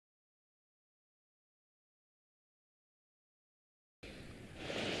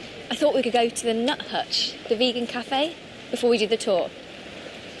thought we could go to the Nut Hutch, the vegan cafe, before we do the tour.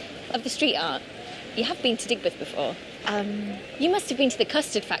 Of the street art. You have been to Digbeth before. You must have been to the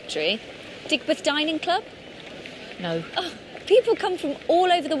Custard Factory. Digbeth Dining Club? No. Oh, people come from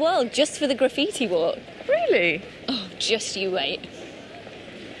all over the world just for the graffiti walk. Really? Oh, just you wait.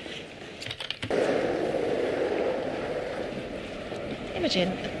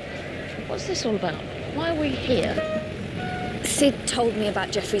 Imogen, what's this all about? Why are we here? Sid told me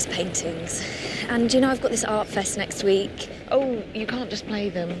about Jeffrey's paintings. And, you know, I've got this art fest next week. Oh, you can't display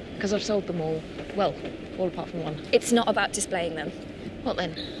them, because I've sold them all. Well, all apart from one. It's not about displaying them. What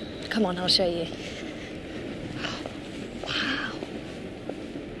then? Come on, I'll show you. Wow.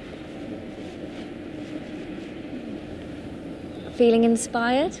 Feeling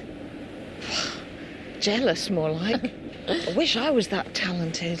inspired? Jealous, more like. I wish I was that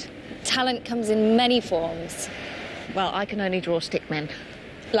talented. Talent comes in many forms. Well, I can only draw stick men.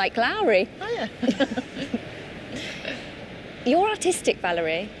 Like Lowry. Oh, yeah. You're artistic,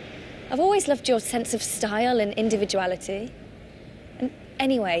 Valerie. I've always loved your sense of style and individuality. And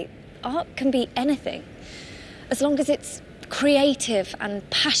anyway, art can be anything, as long as it's creative and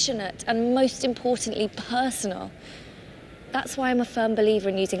passionate and, most importantly, personal. That's why I'm a firm believer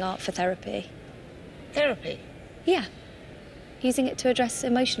in using art for therapy. Therapy? Yeah. Using it to address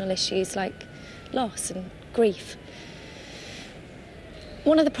emotional issues like loss and grief.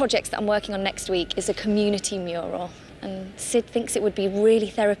 One of the projects that I'm working on next week is a community mural, and Sid thinks it would be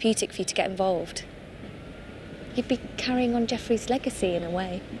really therapeutic for you to get involved. You'd be carrying on Jeffrey's legacy in a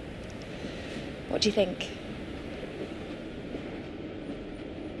way. What do you think?